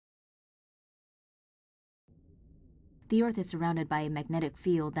The Earth is surrounded by a magnetic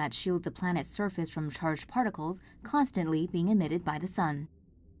field that shields the planet's surface from charged particles constantly being emitted by the Sun.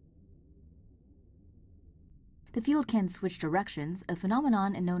 The field can switch directions, a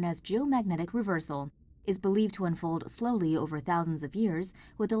phenomenon known as geomagnetic reversal. Is believed to unfold slowly over thousands of years,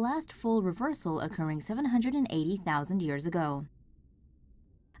 with the last full reversal occurring 780,000 years ago.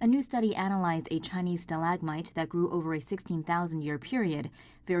 A new study analyzed a Chinese stalagmite that grew over a 16,000-year period.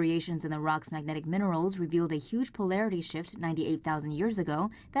 Variations in the rock's magnetic minerals revealed a huge polarity shift 98,000 years ago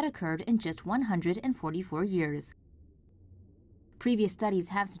that occurred in just 144 years. Previous studies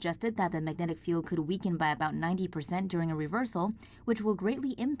have suggested that the magnetic field could weaken by about 90% during a reversal, which will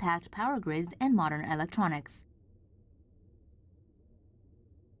greatly impact power grids and modern electronics.